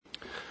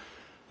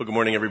Well, good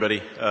morning,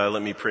 everybody.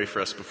 Let me pray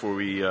for us before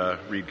we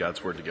read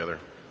God's Word together.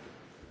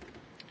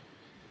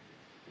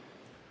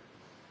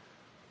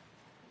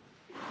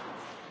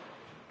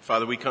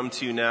 Father, we come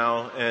to you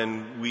now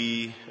and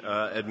we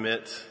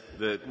admit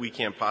that we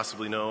can't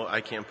possibly know,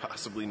 I can't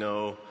possibly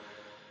know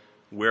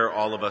where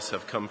all of us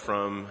have come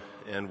from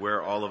and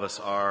where all of us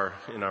are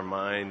in our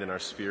mind and our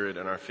spirit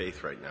and our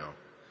faith right now.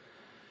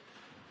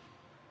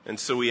 And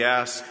so we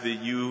ask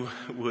that you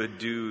would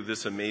do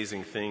this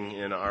amazing thing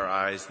in our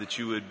eyes, that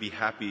you would be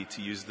happy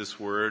to use this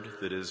word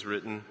that is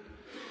written,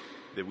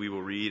 that we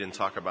will read and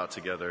talk about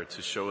together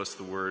to show us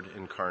the Word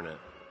incarnate,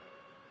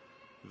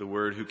 the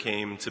Word who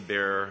came to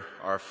bear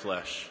our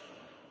flesh,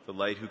 the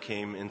light who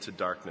came into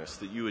darkness,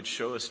 that you would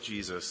show us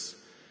Jesus,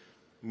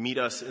 meet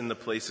us in the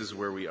places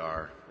where we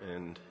are,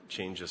 and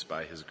change us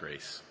by his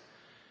grace.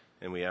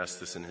 And we ask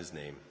this in his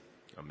name.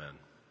 Amen.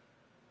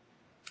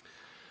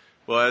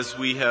 Well, as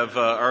we have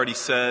already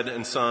said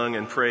and sung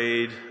and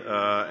prayed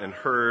and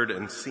heard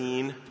and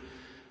seen,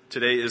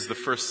 today is the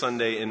first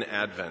Sunday in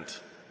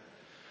Advent.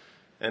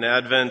 And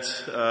Advent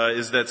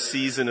is that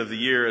season of the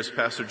year, as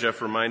Pastor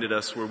Jeff reminded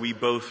us, where we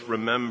both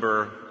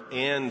remember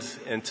and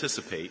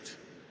anticipate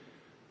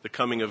the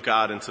coming of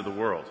God into the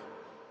world.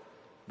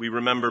 We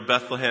remember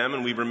Bethlehem,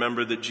 and we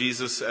remember that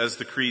Jesus, as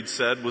the Creed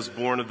said, was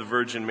born of the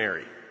Virgin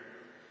Mary.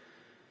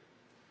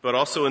 But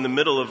also in the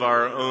middle of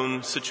our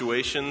own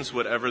situations,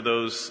 whatever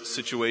those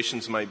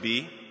situations might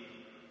be,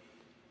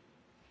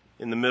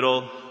 in the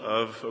middle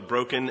of a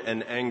broken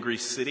and angry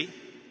city,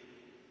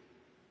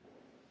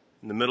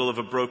 in the middle of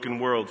a broken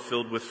world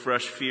filled with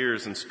fresh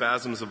fears and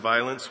spasms of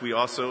violence, we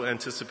also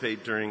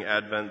anticipate during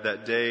Advent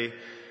that day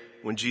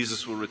when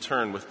Jesus will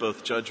return with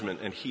both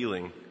judgment and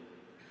healing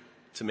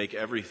to make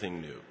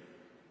everything new,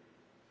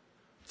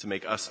 to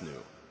make us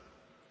new.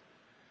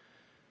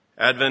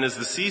 Advent is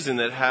the season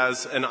that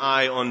has an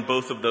eye on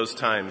both of those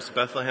times,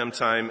 Bethlehem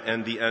time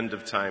and the end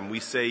of time.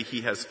 We say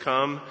he has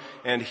come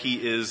and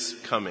he is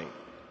coming.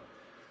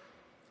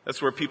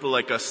 That's where people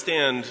like us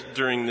stand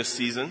during this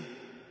season,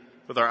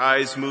 with our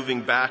eyes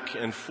moving back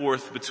and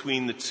forth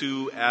between the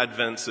two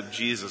Advents of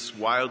Jesus,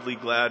 wildly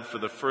glad for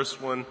the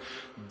first one,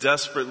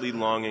 desperately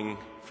longing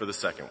for the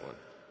second one.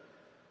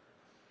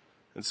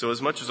 And so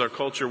as much as our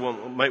culture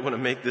might want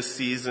to make this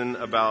season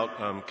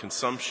about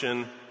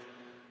consumption,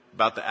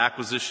 about the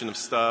acquisition of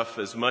stuff,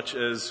 as much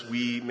as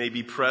we may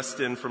be pressed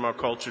in from our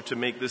culture to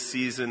make this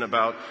season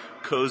about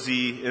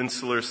cozy,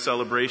 insular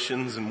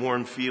celebrations and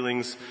warm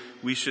feelings,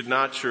 we should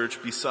not,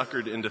 church, be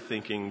suckered into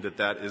thinking that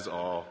that is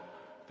all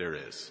there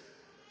is.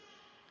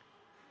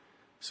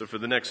 So for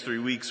the next 3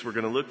 weeks, we're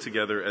going to look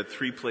together at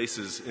 3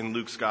 places in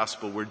Luke's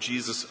gospel where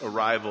Jesus'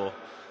 arrival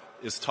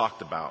is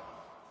talked about.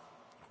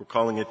 We're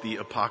calling it the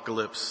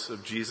apocalypse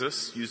of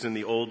Jesus, using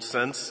the old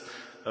sense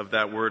of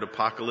that word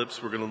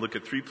apocalypse. We're going to look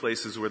at 3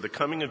 places where the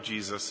coming of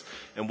Jesus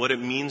and what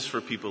it means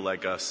for people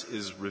like us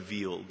is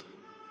revealed,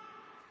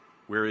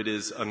 where it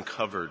is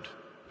uncovered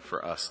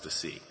for us to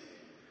see.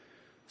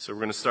 So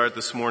we're going to start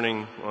this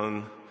morning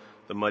on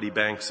the muddy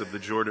banks of the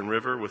Jordan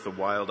River with a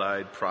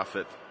wild-eyed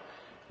prophet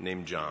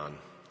named John.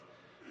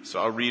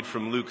 So I'll read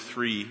from Luke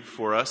 3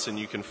 for us, and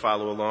you can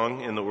follow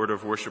along in the order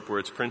of worship where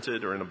it's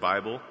printed or in a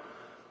Bible,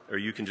 or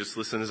you can just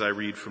listen as I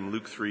read from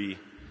Luke 3,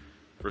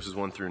 verses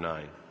 1 through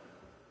 9.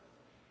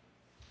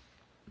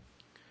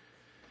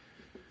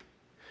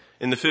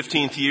 In the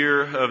 15th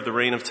year of the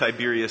reign of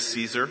Tiberius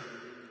Caesar,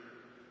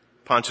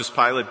 Pontius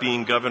Pilate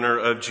being governor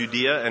of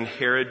Judea and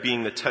Herod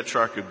being the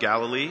tetrarch of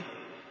Galilee,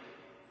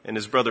 and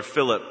his brother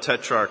Philip,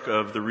 tetrarch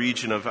of the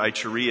region of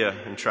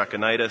Iturea and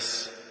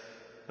Trachonitis,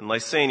 and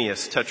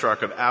Lysanias,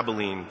 tetrarch of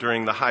Abilene,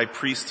 during the high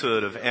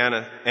priesthood of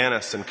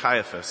Annas and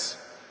Caiaphas,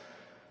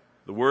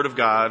 the word of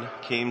God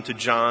came to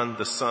John,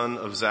 the son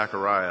of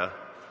Zechariah,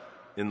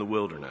 in the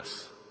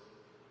wilderness.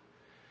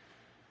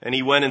 And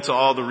he went into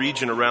all the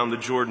region around the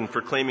Jordan,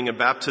 proclaiming a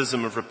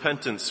baptism of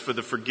repentance for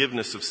the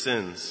forgiveness of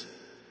sins.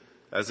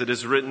 As it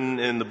is written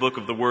in the book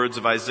of the words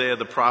of Isaiah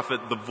the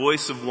prophet, the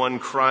voice of one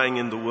crying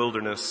in the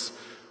wilderness,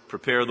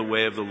 prepare the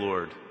way of the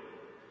Lord.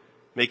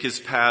 Make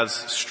his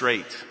paths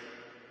straight.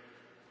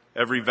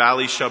 Every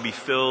valley shall be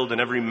filled,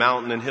 and every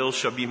mountain and hill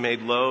shall be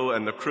made low,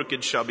 and the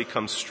crooked shall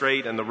become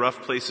straight, and the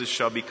rough places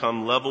shall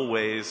become level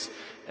ways,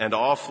 and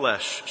all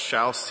flesh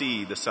shall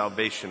see the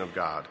salvation of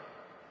God.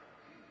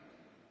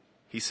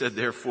 He said,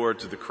 therefore,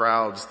 to the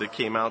crowds that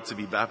came out to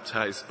be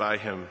baptized by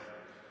him,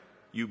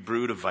 you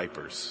brood of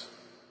vipers,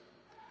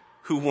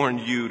 who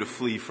warned you to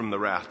flee from the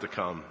wrath to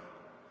come?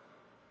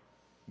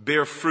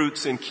 Bear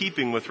fruits in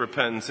keeping with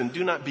repentance, and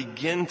do not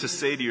begin to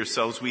say to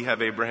yourselves, we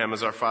have Abraham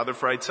as our father,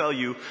 for I tell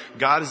you,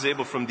 God is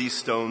able from these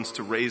stones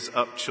to raise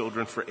up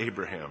children for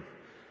Abraham.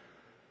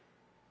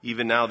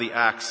 Even now the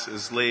axe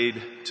is laid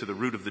to the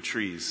root of the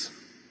trees.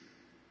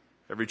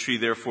 Every tree,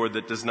 therefore,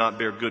 that does not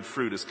bear good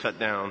fruit is cut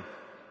down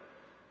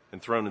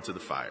and thrown into the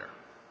fire.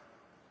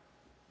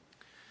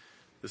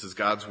 This is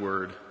God's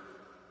word,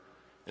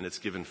 and it's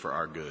given for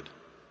our good.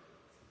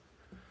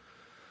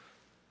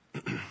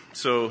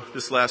 So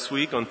this last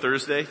week on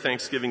Thursday,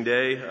 Thanksgiving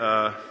Day,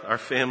 our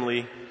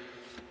family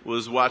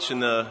was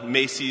watching the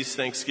Macy's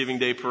Thanksgiving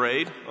Day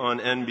Parade on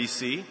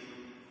NBC.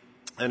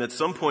 And at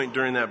some point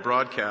during that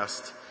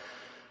broadcast,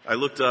 I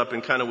looked up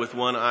and kind of with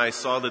one eye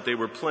saw that they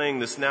were playing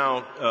this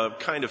now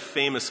kind of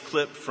famous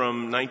clip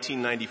from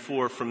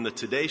 1994 from the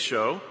Today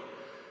Show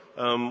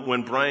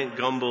when Bryant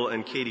Gumbel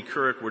and Katie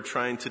Couric were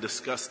trying to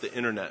discuss the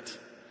internet.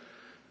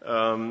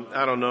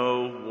 I don't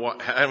know,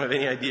 I don't have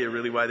any idea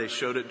really why they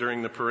showed it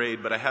during the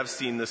parade, but I have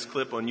seen this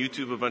clip on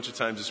YouTube a bunch of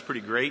times. It's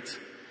pretty great.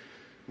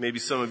 Maybe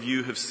some of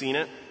you have seen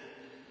it.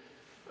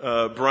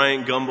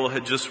 Bryant Gumbel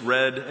had just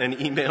read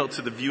an email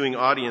to the viewing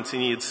audience,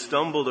 and he had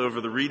stumbled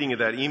over the reading of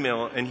that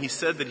email, and he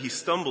said that he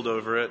stumbled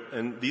over it,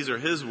 and these are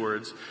his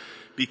words,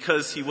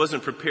 because he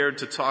wasn't prepared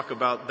to talk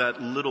about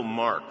that little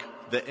mark,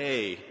 the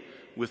A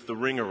with the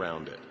ring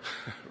around it,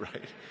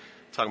 right?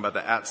 Talking about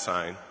the @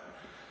 sign.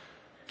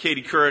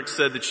 Katie Couric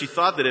said that she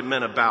thought that it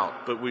meant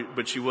about,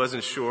 but she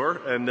wasn't sure.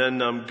 And then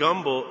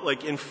Gumbel,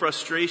 like in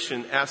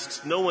frustration,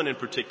 asks no one in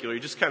particular. He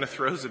just kind of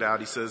throws it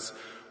out. He says,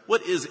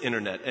 "What is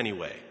internet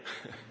anyway?"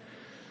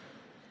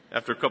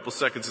 After a couple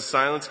seconds of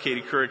silence,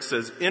 Katie Couric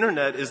says,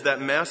 "Internet is that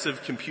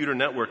massive computer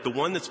network, the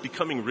one that's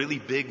becoming really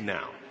big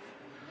now."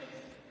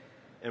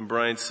 And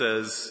Brian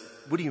says,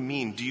 "What do you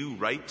mean? Do you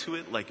write to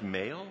it like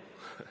mail?"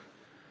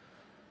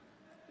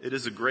 It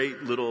is a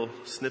great little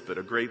snippet,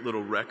 a great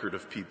little record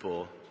of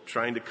people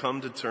trying to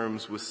come to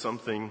terms with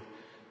something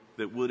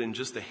that would in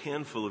just a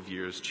handful of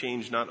years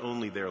change not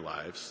only their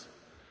lives,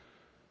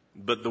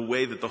 but the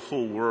way that the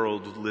whole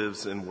world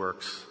lives and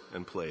works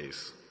and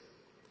plays.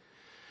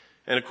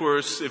 And of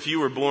course, if you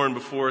were born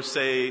before,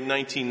 say,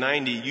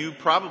 1990, you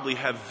probably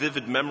have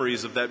vivid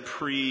memories of that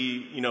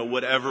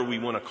whatever we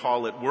want to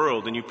call it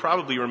world. And you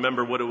probably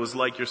remember what it was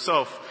like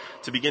yourself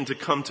to begin to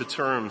come to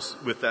terms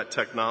with that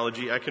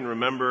technology. I can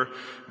remember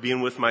being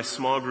with my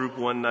small group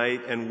one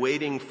night and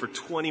waiting for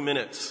 20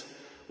 minutes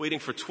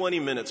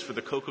for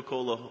the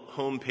Coca-Cola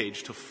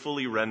homepage to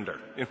fully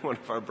render in one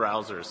of our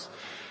browsers.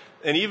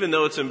 And even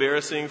though it's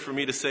embarrassing for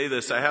me to say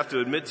this, I have to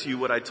admit to you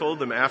what I told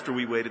them after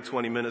we waited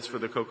 20 minutes for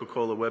the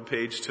Coca-Cola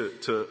webpage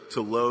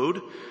to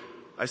load.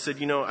 I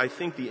said, I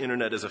think the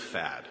internet is a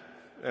fad,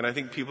 and I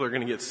think people are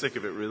going to get sick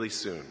of it really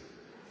soon.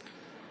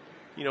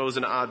 It was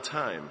an odd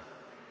time.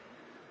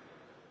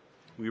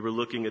 We were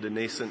looking at a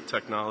nascent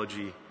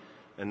technology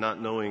and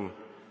not knowing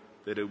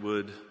that it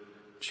would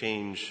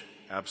change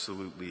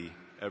absolutely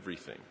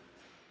everything.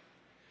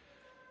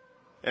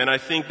 And I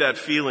think that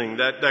feeling,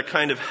 that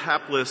kind of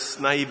hapless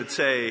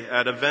naivete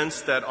at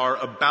events that are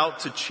about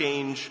to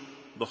change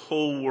the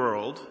whole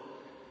world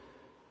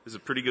is a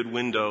pretty good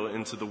window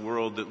into the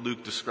world that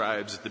Luke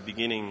describes at the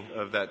beginning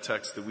of that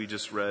text that we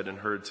just read and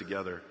heard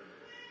together.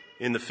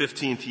 In the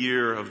 15th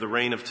year of the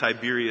reign of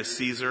Tiberius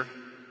Caesar,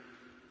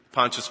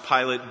 Pontius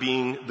Pilate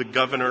being the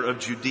governor of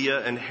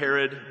Judea and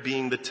Herod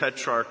being the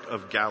tetrarch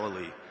of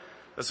Galilee.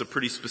 That's a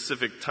pretty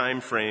specific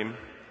time frame.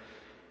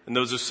 And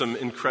those are some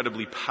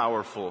incredibly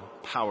powerful,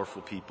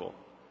 powerful people.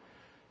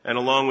 And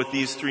along with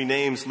these three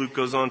names, Luke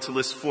goes on to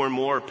list 4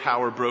 more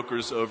power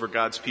brokers over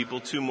God's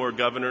people, 2 more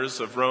governors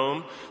of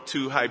Rome,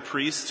 2 high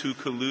priests who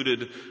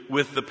colluded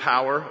with the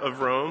power of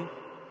Rome.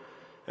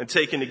 And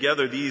taken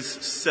together, these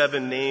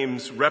 7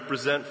 names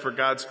represent for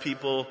God's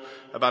people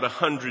about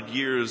 100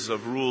 years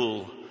of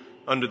rule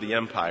under the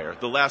empire,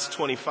 the last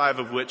 25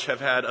 of which have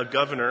had a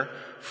governor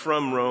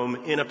from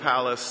Rome in a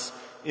palace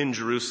in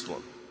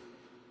Jerusalem.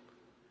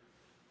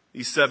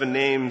 These 7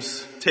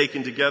 names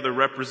taken together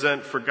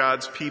represent for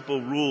God's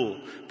people rule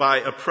by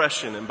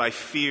oppression and by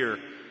fear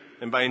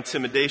and by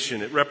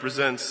intimidation. It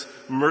represents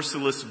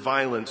merciless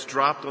violence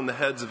dropped on the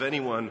heads of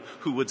anyone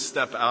who would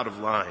step out of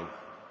line.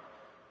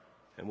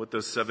 And what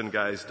those 7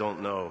 guys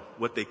don't know,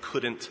 what they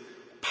couldn't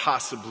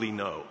possibly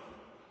know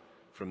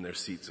from their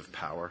seats of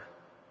power,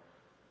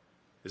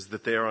 is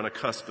that they are on a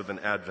cusp of an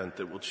advent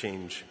that will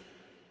change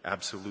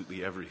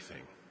absolutely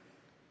everything.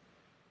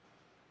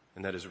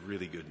 And that is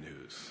really good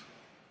news.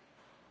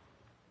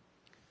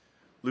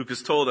 Luke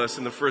has told us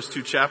in the first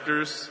 2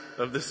 chapters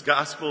of this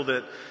gospel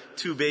that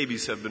 2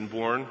 babies have been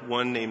born,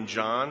 one named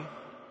John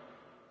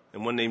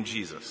and one named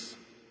Jesus.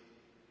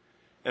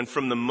 And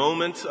from the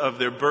moment of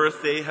their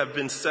birth, they have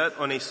been set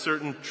on a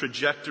certain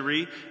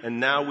trajectory,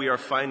 and now we are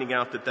finding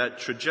out that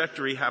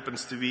trajectory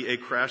happens to be a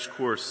crash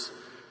course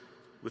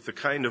with the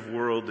kind of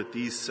world that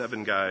these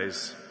 7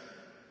 guys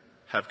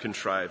have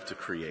contrived to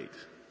create.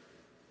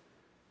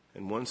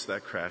 And once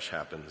that crash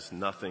happens,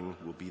 nothing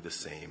will be the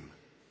same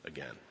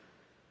again.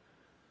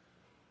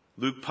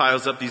 Luke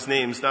piles up these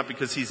names not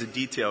because he's a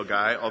detail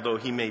guy, although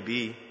he may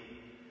be.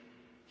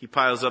 He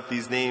piles up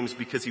these names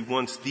because he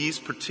wants these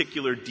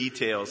particular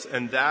details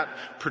and that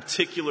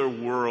particular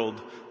world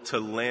to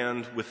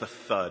land with a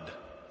thud.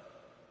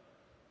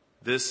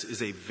 This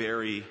is a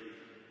very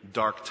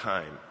dark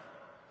time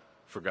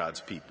for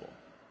God's people.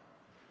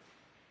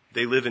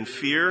 They live in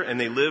fear, and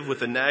they live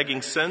with a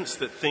nagging sense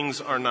that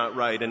things are not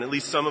right. And at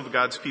least some of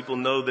God's people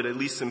know that, at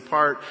least in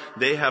part,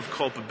 they have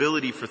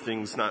culpability for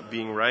things not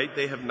being right.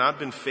 They have not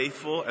been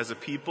faithful as a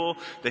people.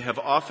 They have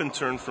often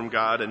turned from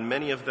God, and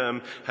many of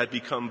them had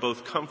become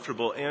both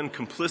comfortable and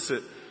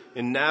complicit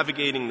in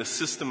navigating the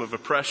system of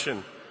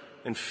oppression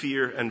and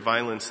fear and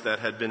violence that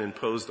had been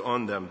imposed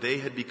on them. They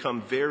had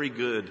become very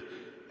good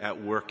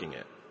at working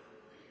it.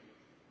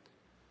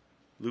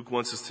 Luke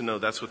wants us to know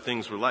that's what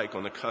things were like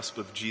on the cusp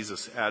of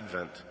Jesus'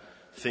 advent.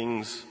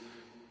 Things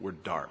were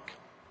dark.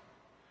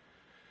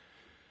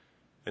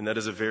 And that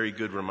is a very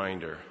good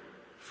reminder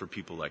for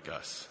people like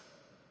us.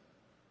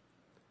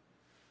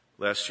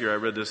 Last year I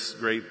read this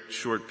great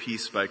short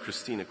piece by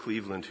Christina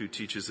Cleveland, who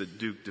teaches at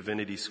Duke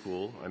Divinity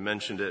School. I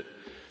mentioned it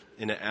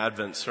in an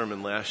Advent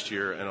sermon last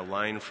year, and a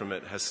line from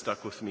it has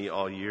stuck with me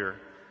all year.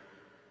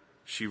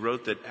 She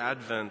wrote that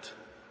Advent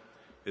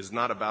is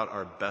not about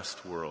our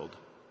best world.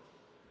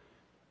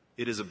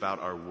 It is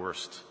about our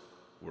worst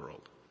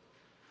world.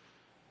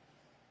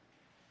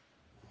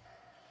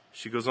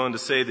 She goes on to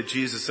say that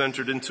Jesus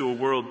entered into a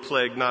world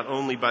plagued not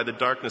only by the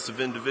darkness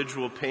of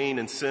individual pain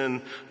and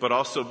sin, but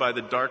also by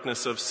the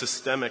darkness of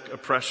systemic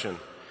oppression.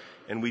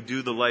 And we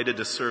do the light a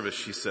disservice,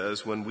 she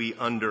says, when we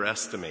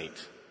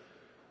underestimate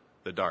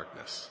the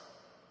darkness.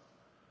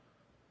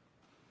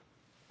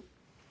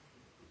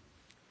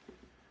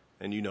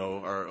 And you know,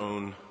 our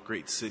own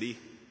great city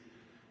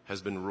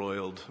has been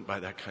roiled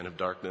by that kind of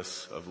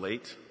darkness of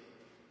late.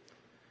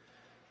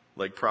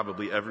 Like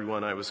probably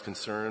everyone, I was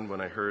concerned when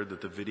I heard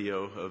that the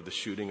video of the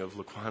shooting of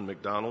Laquan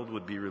McDonald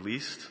would be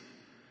released.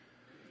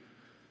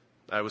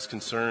 I was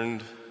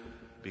concerned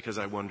because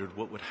I wondered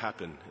what would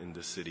happen in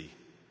this city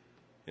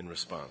in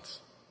response.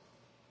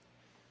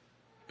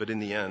 But in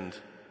the end,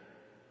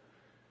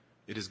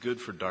 it is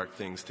good for dark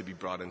things to be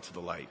brought into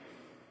the light.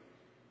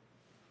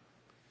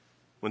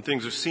 When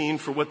things are seen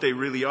for what they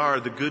really are,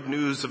 the good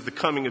news of the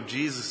coming of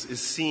Jesus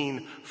is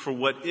seen for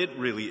what it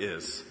really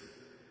is.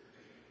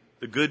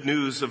 The good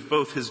news of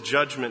both his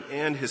judgment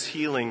and his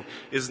healing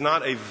is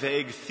not a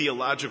vague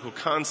theological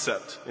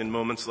concept in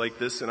moments like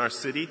this in our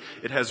city.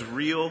 It has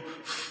real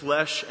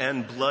flesh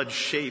and blood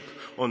shape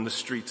on the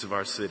streets of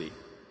our city.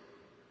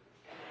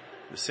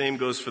 The same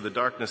goes for the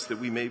darkness that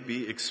we may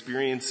be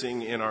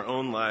experiencing in our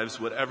own lives,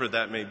 whatever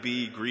that may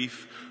be,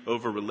 grief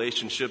over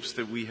relationships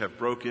that we have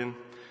broken,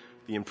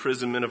 the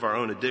imprisonment of our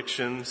own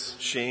addictions,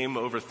 shame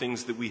over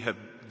things that we have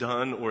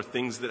done or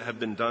things that have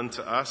been done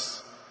to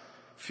us,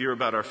 fear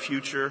about our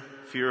future,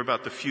 fear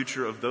about the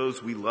future of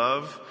those we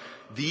love.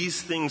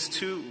 These things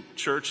too,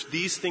 church,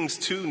 these things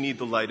too need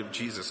the light of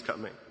Jesus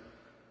coming.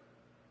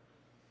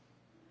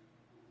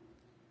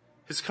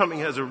 His coming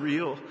has a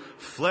real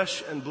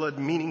flesh and blood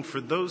meaning for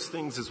those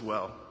things as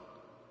well.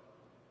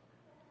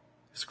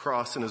 His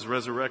cross and his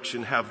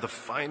resurrection have the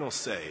final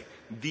say,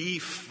 the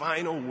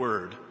final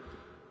word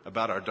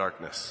about our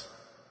darkness.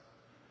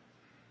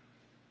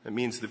 It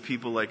means that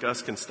people like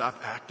us can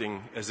stop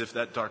acting as if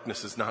that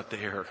darkness is not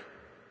there.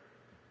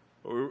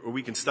 Or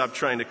we can stop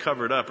trying to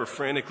cover it up or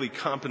frantically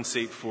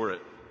compensate for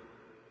it.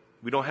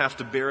 We don't have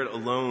to bear it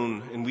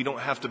alone, and we don't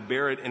have to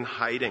bear it in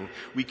hiding.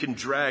 We can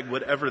drag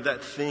whatever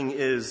that thing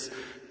is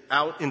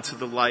out into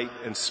the light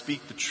and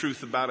speak the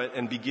truth about it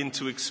and begin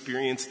to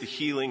experience the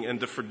healing and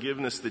the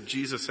forgiveness that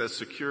Jesus has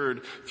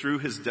secured through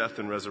his death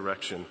and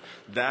resurrection.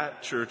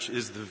 That, church,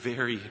 is the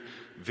very,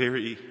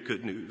 very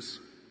good news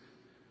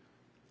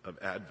of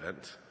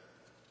Advent.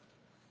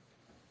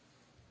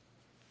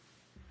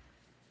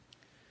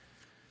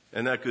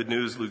 And that good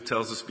news, Luke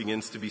tells us,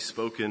 begins to be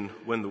spoken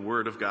when the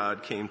word of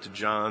God came to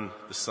John,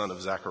 the son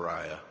of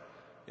Zechariah,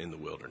 in the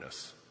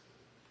wilderness.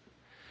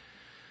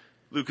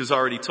 Luke has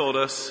already told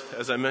us,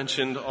 as I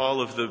mentioned,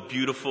 all of the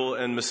beautiful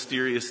and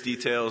mysterious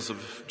details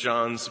of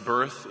John's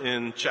birth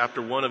in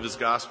chapter 1 of his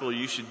gospel.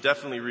 You should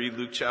definitely read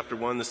Luke chapter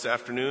 1 this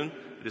afternoon.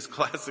 It is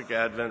classic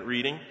Advent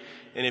reading.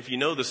 And if you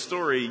know the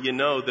story, you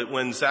know that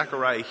when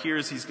Zechariah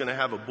hears he's going to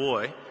have a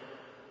boy,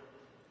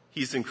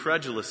 he's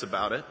incredulous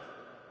about it.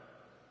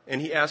 And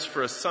he asks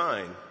for a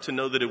sign to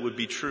know that it would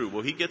be true.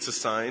 Well, he gets a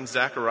sign.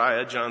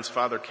 Zechariah, John's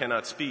father,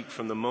 cannot speak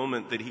from the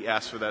moment that he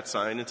asks for that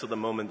sign until the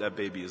moment that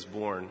baby is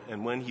born.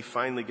 And when he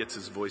finally gets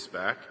his voice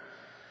back,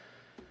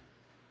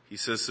 he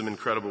says some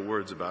incredible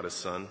words about his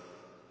son.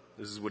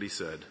 This is what he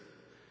said.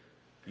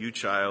 "You,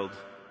 child,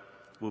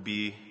 will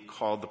be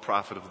called the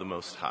prophet of the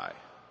Most High.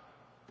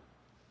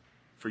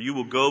 For you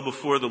will go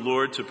before the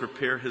Lord to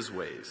prepare his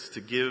ways,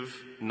 to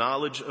give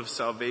knowledge of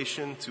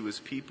salvation to his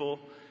people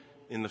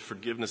in the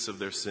forgiveness of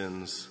their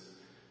sins,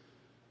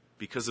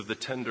 because of the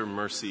tender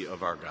mercy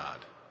of our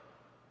God,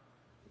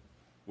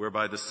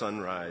 whereby the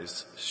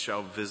sunrise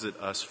shall visit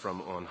us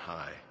from on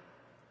high,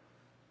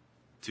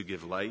 to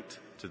give light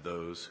to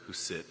those who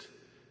sit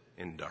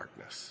in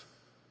darkness."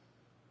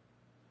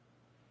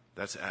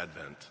 That's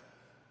Advent,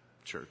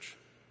 church.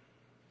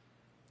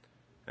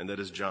 And that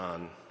is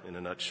John in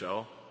a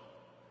nutshell.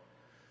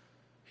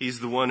 He's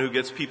the one who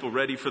gets people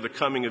ready for the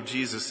coming of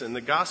Jesus. And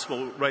the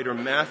gospel writer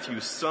Matthew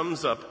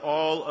sums up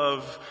all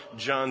of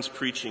John's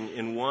preaching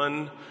in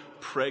one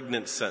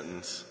pregnant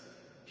sentence.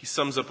 He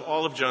sums up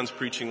all of John's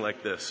preaching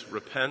like this: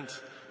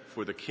 "Repent,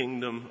 for the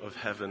kingdom of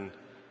heaven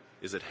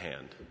is at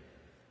hand."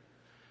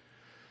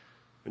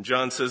 When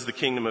John says the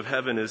kingdom of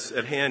heaven is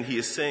at hand, he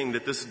is saying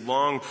that this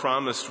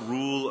long-promised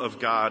rule of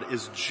God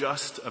is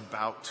just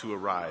about to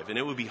arrive. And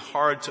it would be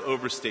hard to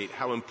overstate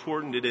how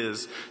important it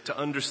is to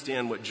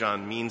understand what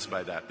John means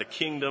by that. The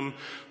kingdom,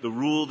 the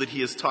rule that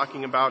he is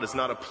talking about, is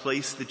not a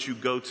place that you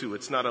go to.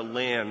 It's not a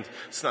land.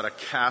 It's not a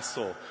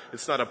castle.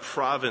 It's not a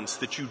province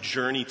that you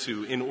journey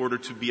to in order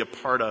to be a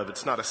part of.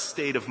 It's not a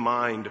state of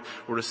mind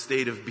or a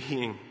state of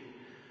being.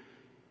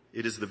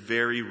 It is the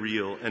very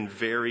real and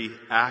very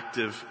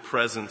active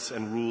presence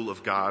and rule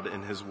of God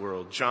in his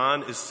world.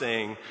 John is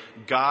saying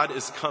God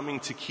is coming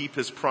to keep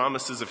his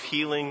promises of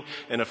healing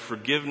and of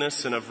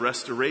forgiveness and of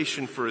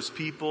restoration for his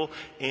people,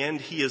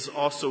 and he is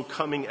also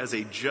coming as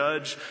a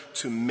judge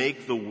to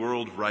make the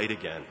world right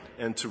again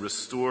and to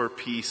restore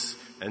peace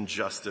and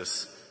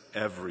justice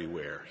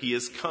everywhere. He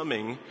is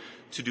coming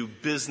to do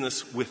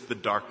business with the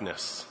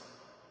darkness,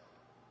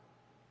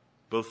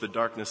 both the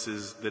darkness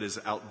that is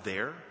out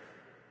there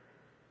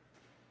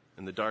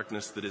and the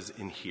darkness that is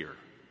in here.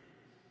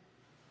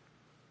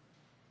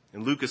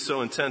 And Luke is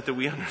so intent that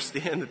we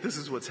understand that this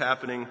is what's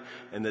happening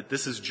and that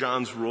this is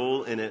John's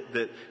role in it,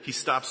 that he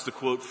stops to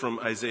quote from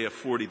Isaiah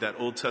 40, that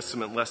Old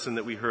Testament lesson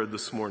that we heard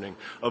this morning.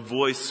 A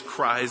voice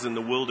cries in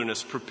the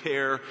wilderness,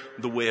 prepare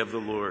the way of the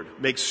Lord.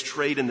 Make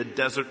straight in the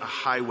desert a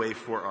highway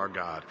for our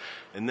God.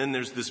 And then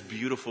there's this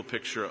beautiful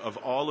picture of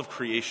all of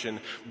creation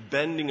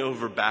bending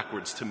over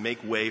backwards to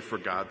make way for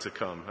God to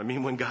come. I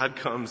mean, when God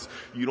comes,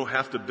 you don't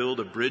have to build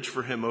a bridge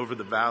for him over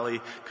the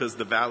valley because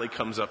the valley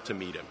comes up to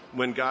meet him.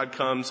 When God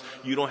comes,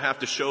 you don't have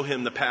to show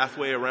him the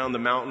pathway around the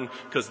mountain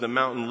because the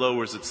mountain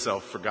lowers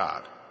itself for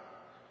God.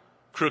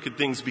 Crooked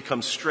things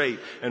become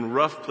straight and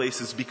rough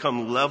places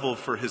become level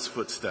for his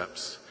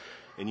footsteps.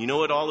 And you know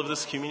what all of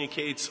this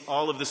communicates?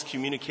 All of this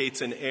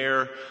communicates an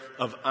air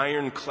of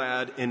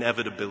ironclad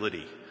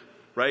inevitability.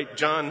 Right?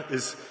 John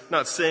is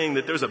not saying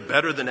that there's a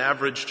better than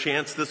average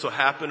chance this will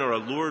happen or a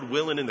Lord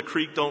willing and the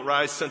creek don't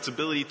rise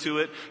sensibility to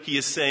it. He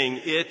is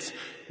saying it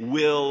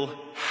will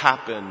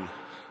happen.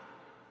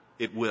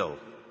 It will.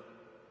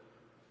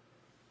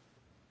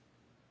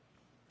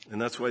 And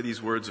that's why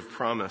these words of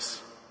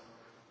promise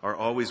are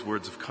always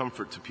words of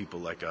comfort to people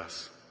like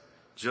us,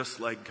 just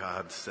like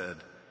God said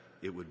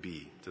it would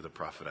be to the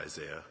prophet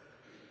Isaiah.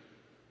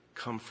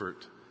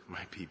 Comfort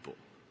my people.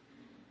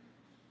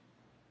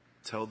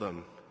 Tell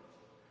them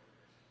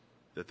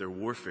that their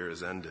warfare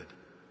is ended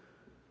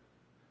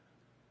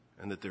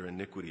and that their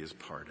iniquity is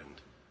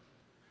pardoned.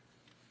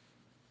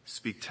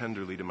 Speak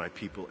tenderly to my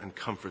people and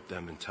comfort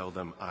them and tell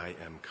them I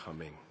am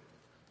coming.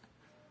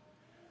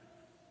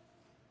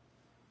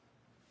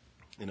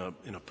 In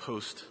a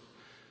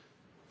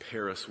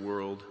post-Paris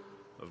world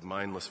of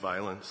mindless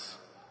violence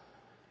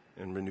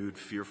and renewed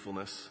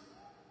fearfulness,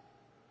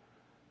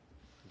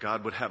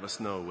 God would have us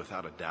know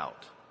without a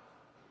doubt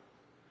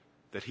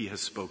that he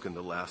has spoken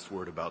the last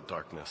word about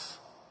darkness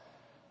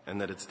and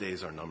that its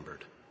days are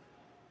numbered.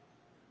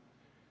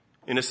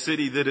 In a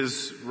city that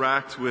is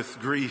racked with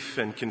grief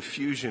and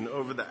confusion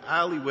over the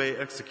alleyway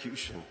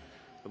execution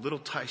of little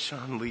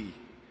Tyshawn Lee,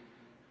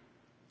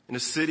 in a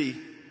city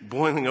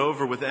boiling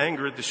over with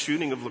anger at the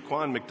shooting of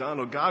Laquan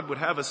McDonald, God would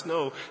have us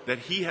know that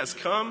he has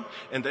come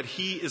and that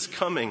he is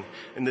coming,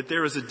 and that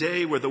there is a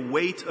day where the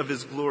weight of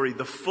his glory,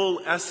 the full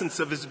essence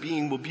of his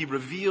being will be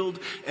revealed,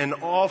 and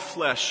all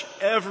flesh,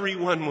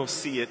 everyone will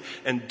see it,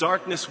 and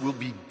darkness will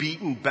be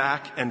beaten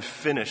back and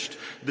finished.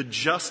 The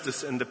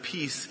justice and the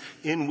peace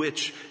in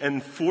which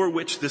and for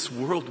which this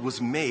world was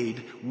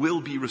made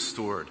will be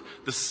restored.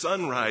 The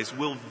sunrise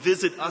will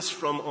visit us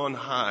from on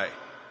high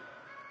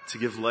to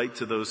give light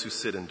to those who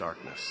sit in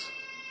darkness.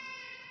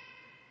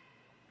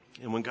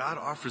 And when God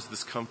offers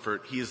this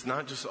comfort, he is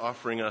not just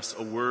offering us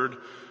a word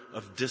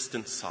of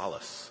distant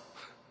solace.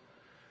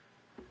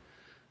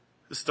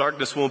 This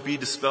darkness won't be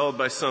dispelled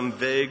by some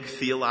vague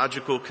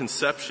theological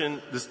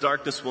conception. This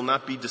darkness will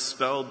not be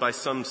dispelled by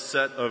some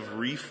set of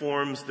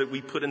reforms that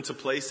we put into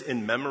place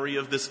in memory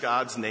of this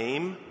God's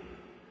name.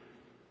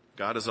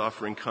 God is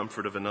offering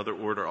comfort of another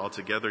order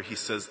altogether. He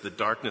says the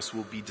darkness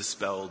will be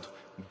dispelled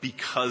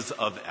because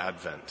of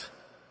Advent.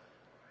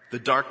 The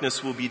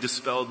darkness will be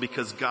dispelled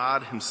because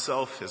God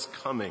himself is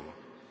coming.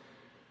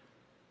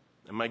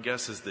 And my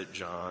guess is that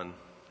John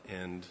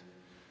and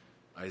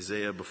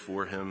Isaiah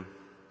before him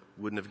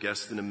wouldn't have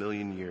guessed in a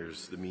million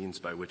years the means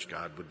by which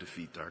God would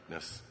defeat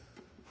darkness.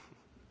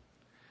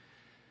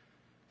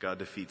 God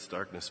defeats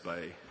darkness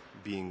by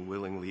being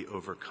willingly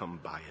overcome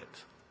by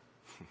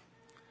it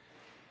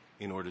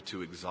in order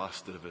to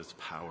exhaust it of its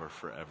power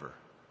forever.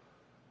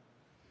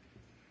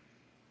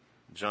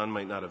 John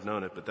might not have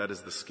known it, but that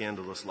is the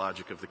scandalous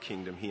logic of the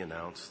kingdom he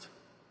announced.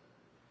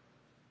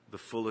 The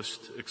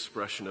fullest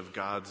expression of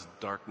God's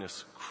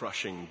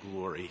darkness-crushing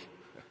glory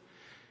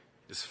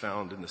is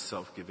found in the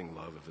self-giving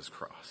love of his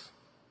cross.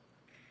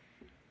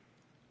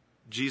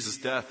 Jesus'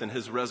 death and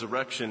his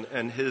resurrection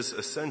and his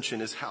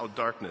ascension is how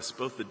darkness,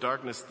 both the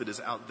darkness that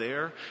is out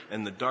there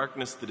and the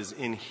darkness that is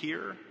in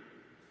here,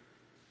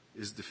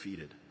 is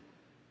defeated.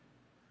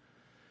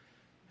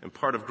 And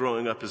part of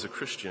growing up as a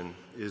Christian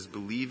is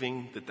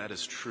believing that that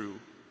is true.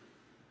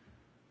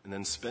 and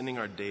then spending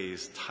our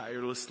days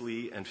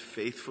tirelessly and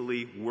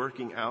faithfully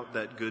working out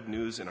that good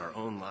news in our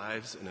own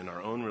lives and in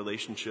our own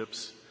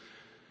relationships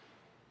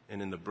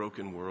and in the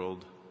broken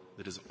world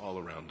that is all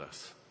around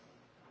us.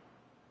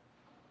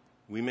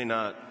 We may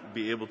not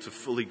be able to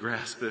fully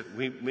grasp it.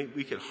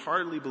 We could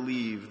hardly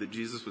believe that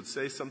Jesus would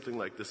say something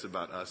like this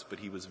about us, but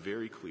he was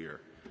very clear.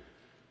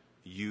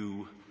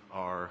 You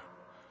are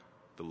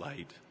the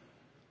light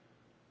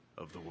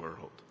of the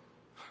world.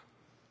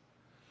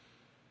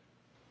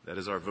 That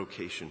is our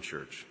vocation,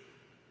 church.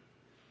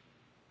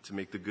 To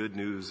make the good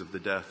news of the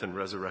death and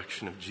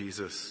resurrection of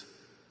Jesus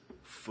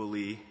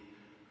fully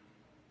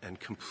and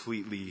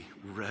completely,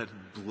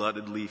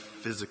 red-bloodedly,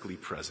 physically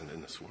present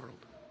in this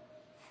world.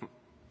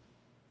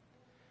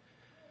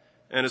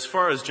 And as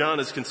far as John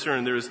is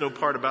concerned, there is no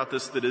part about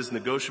this that is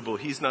negotiable.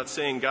 He's not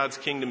saying God's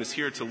kingdom is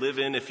here to live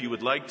in if you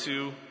would like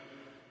to.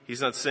 He's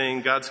not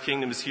saying God's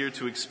kingdom is here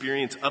to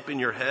experience up in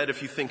your head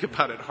if you think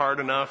about it hard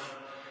enough.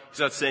 He's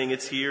not saying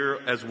it's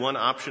here as one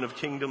option of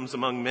kingdoms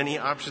among many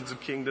options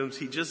of kingdoms.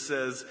 He just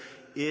says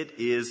it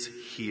is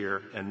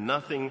here and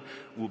nothing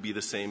will be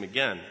the same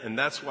again. And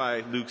that's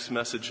why Luke's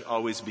message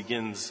always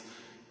begins,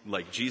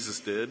 like Jesus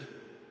did,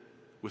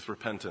 with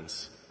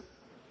repentance.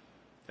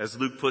 As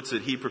Luke puts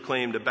it, he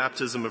proclaimed a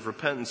baptism of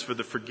repentance for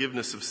the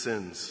forgiveness of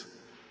sins.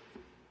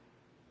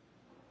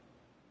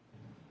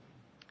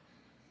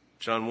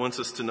 John wants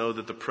us to know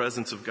that the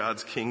presence of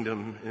God's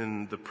kingdom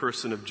in the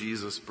person of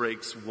Jesus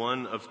breaks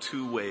one of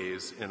two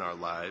ways in our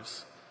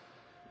lives.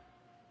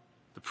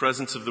 The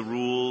presence of the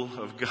rule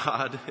of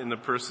God in the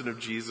person of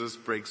Jesus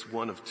breaks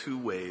one of two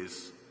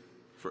ways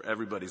for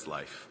everybody's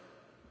life.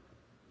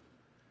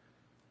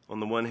 On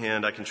the one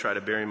hand, I can try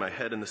to bury my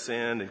head in the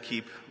sand and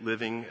keep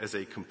living as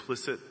a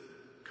complicit,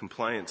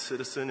 compliant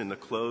citizen in the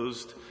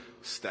closed,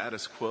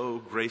 status quo,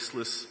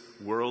 graceless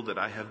world that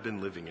I have been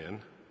living in.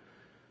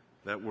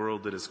 That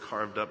world that is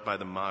carved up by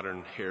the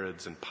modern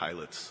Herods and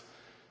Pilates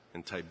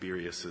and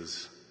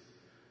Tiberiuses,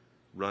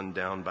 run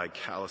down by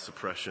callous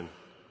oppression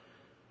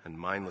and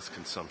mindless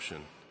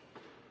consumption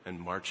and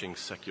marching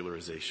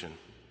secularization.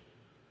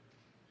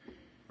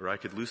 Or I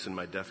could loosen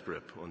my death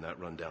grip on that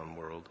rundown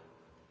world.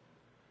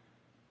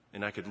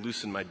 And I could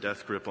loosen my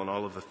death grip on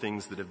all of the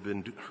things that have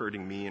been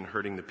hurting me and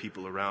hurting the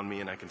people around me,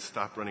 and I can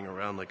stop running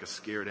around like a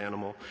scared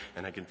animal,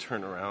 and I can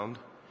turn around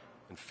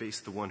and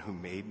face the one who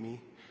made me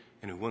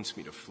and who wants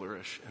me to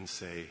flourish and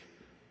say,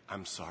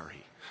 I'm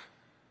sorry.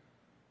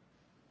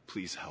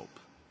 Please help.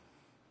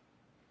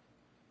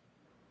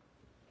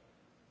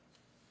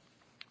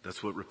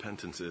 That's what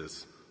repentance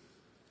is.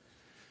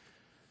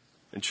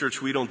 In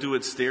church, we don't do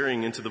it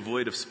staring into the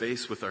void of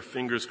space with our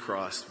fingers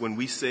crossed. When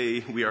we say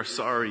we are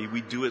sorry,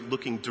 we do it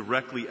looking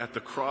directly at the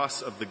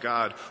cross of the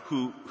God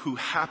who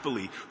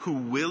happily, who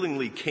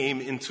willingly came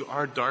into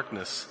our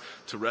darkness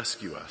to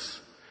rescue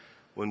us.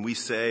 When we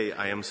say,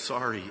 I am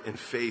sorry, in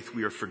faith,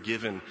 we are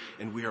forgiven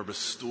and we are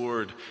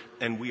restored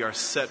and we are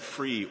set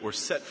free, or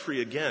set free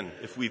again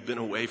if we've been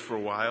away for a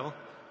while,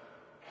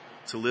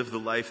 to live the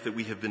life that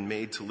we have been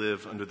made to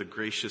live under the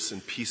gracious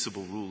and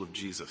peaceable rule of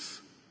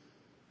Jesus.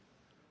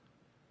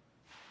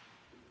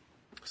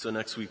 So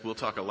next week we'll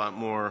talk a lot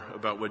more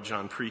about what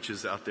John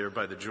preaches out there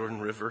by the Jordan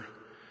River.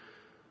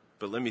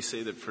 But let me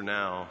say that for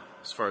now,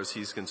 as far as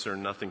he's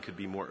concerned, nothing could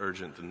be more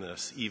urgent than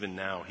this. Even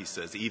now, he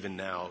says, even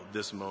now,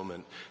 this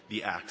moment,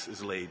 the axe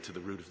is laid to the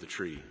root of the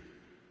tree.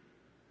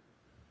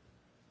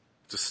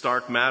 It's a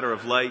stark matter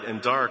of light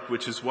and dark,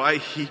 which is why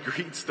he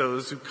greets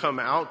those who come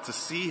out to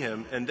see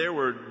him. And there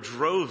were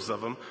droves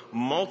of them,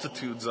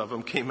 multitudes of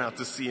them came out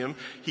to see him.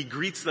 He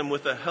greets them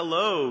with a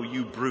hello,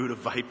 you brood of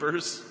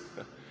vipers.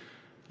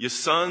 You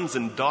sons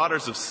and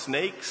daughters of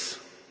snakes,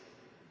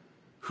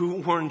 who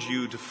warned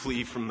you to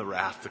flee from the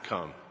wrath to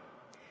come?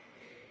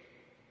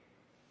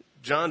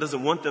 John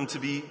doesn't want them to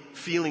be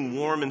feeling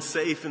warm and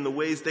safe in the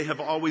ways they have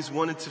always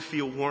wanted to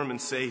feel warm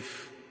and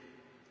safe.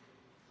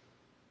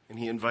 And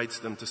he invites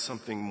them to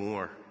something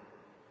more.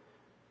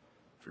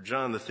 For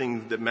John, the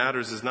thing that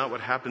matters is not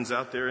what happens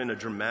out there in a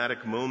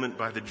dramatic moment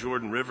by the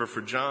Jordan River.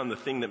 For John, the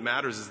thing that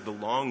matters is the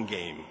long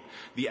game,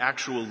 the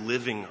actual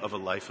living of a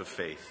life of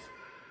faith.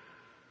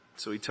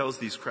 So he tells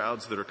these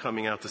crowds that are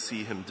coming out to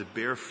see him to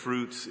bear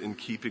fruit in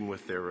keeping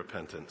with their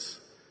repentance.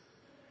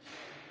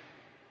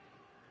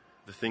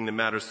 The thing that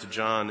matters to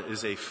John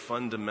is a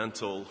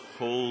fundamental,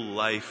 whole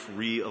life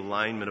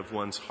realignment of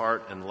one's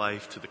heart and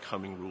life to the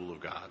coming rule of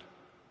God.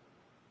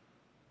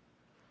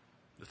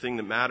 The thing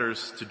that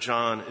matters to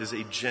John is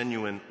a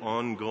genuine,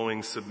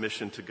 ongoing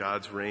submission to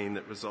God's reign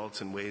that results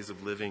in ways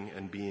of living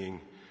and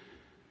being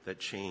that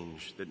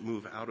change, that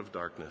move out of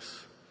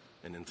darkness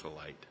and into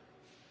light.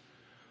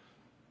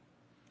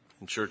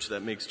 In church,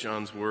 that makes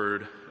John's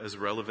word as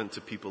relevant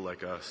to people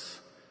like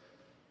us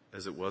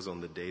as it was on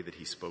the day that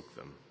he spoke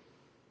them.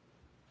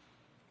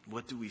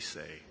 What do we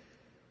say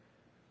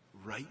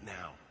right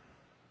now,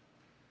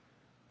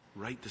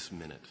 right this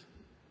minute,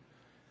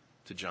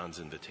 to John's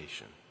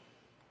invitation?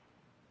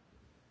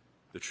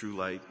 The true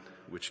light,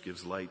 which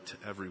gives light to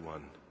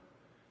everyone,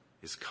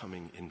 is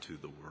coming into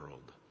the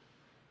world.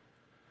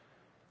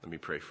 Let me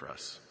pray for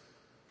us.